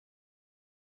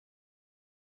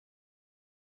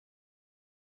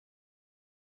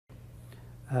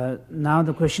Now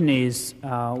the question is,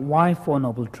 why Four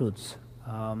Noble Truths?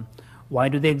 Why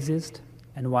do they exist?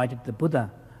 And why did the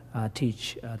Buddha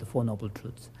teach the Four Noble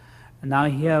Truths? And now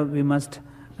here we must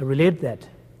relate that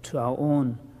to our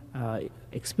own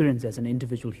experience as an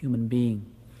individual human being.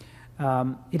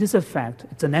 It is a fact,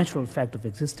 it's a natural fact of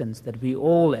existence that we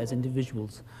all as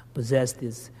individuals possess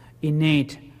this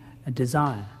innate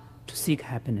desire to seek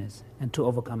happiness and to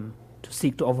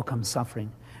seek to overcome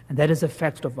suffering. And that is a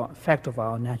fact of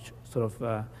our natural sort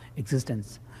of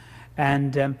existence.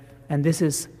 And this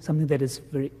is something that is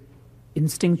very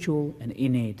instinctual and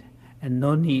innate, and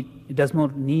it does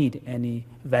not need any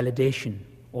validation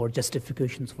or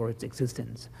justifications for its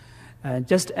existence.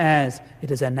 Just as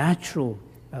it is a natural,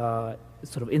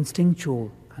 sort of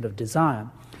instinctual kind of desire,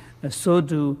 so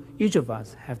do each of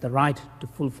us have the right to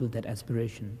fulfill that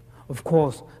aspiration. Of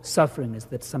course, suffering is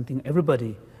that something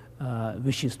everybody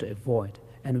wishes to avoid,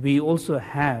 and we also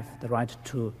have the right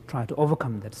to try to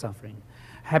overcome that suffering.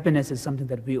 Happiness is something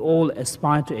that we all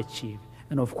aspire to achieve,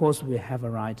 and of course we have a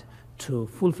right to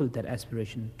fulfill that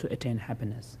aspiration to attain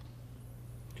happiness.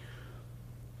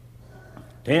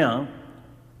 대양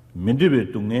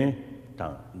민드베 동네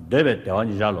당 데베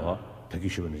대왕이 잘로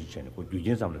대기시원을 지체는 그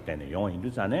유진삼을 때는 영어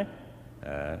인도산에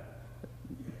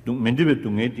민드베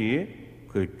동네디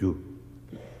그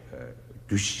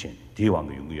주신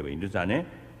대왕의 용기에 인도산에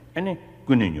아니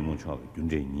군의 유문초하고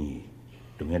윤재인이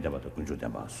동네다바도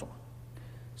군주된 바소.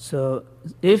 So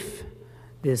if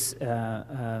this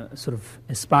sort of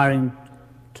aspiring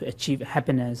to achieve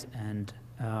happiness and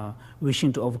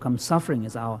wishing to overcome suffering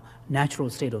is our natural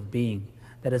state of being,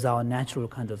 that is our natural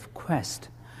kind of quest,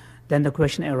 then the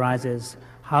question arises,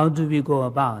 how do we go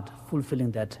about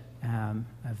fulfilling that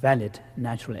valid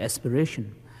natural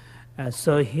aspiration?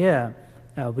 So here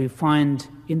we find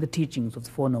in the teachings of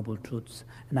the Four Noble Truths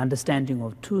an understanding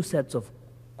of two sets of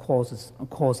cause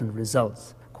and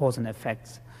results, cause and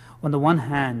effects. On the one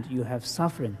hand, you have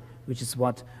suffering, which is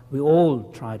what we all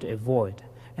try to avoid.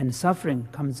 And suffering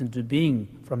comes into being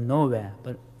from nowhere,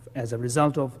 but as a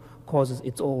result of causes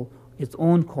its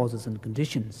own causes and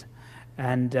conditions.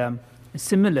 And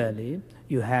similarly,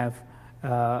 you have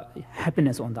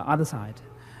happiness on the other side.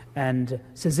 And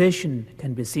cessation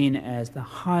can be seen as the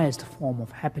highest form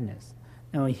of happiness.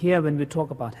 Now here, when we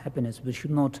talk about happiness, we should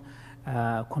not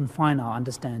confine our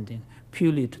understanding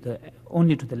purely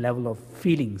only to the level of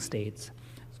feeling states.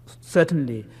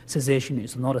 Certainly, cessation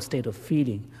is not a state of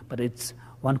feeling, but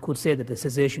one could say that the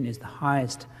cessation is the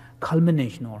highest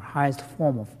culmination or highest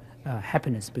form of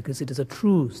happiness, because it is a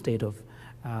true state of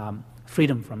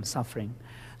freedom from suffering.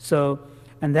 So,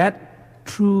 and that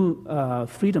true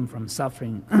freedom from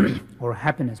suffering or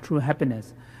happiness, true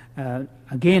happiness,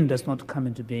 again does not come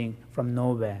into being from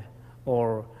nowhere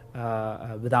or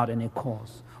without any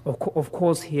cause. Of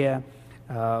course, here,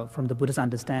 from the Buddha's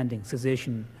understanding,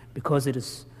 cessation, because it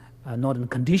is not in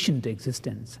conditioned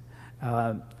existence,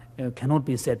 cannot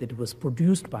be said that it was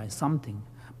produced by something.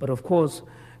 But of course,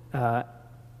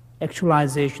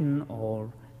 actualization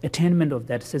or attainment of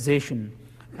that cessation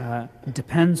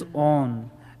depends on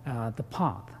the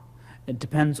path. It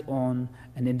depends on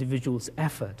an individual's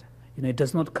effort. It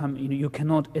does not come. You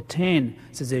cannot attain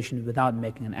cessation without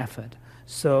making an effort.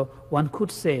 So one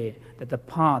could say that the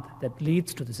path that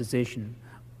leads to the cessation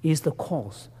is the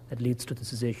cause that leads to the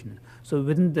cessation. So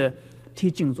within the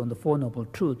teachings on the Four Noble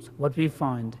Truths, what we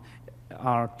find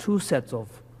are two sets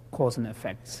of cause and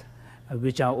effects,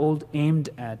 which are all aimed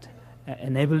at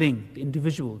enabling the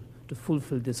individual to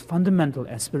fulfill this fundamental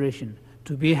aspiration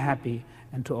to be happy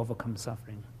and to overcome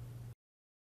suffering.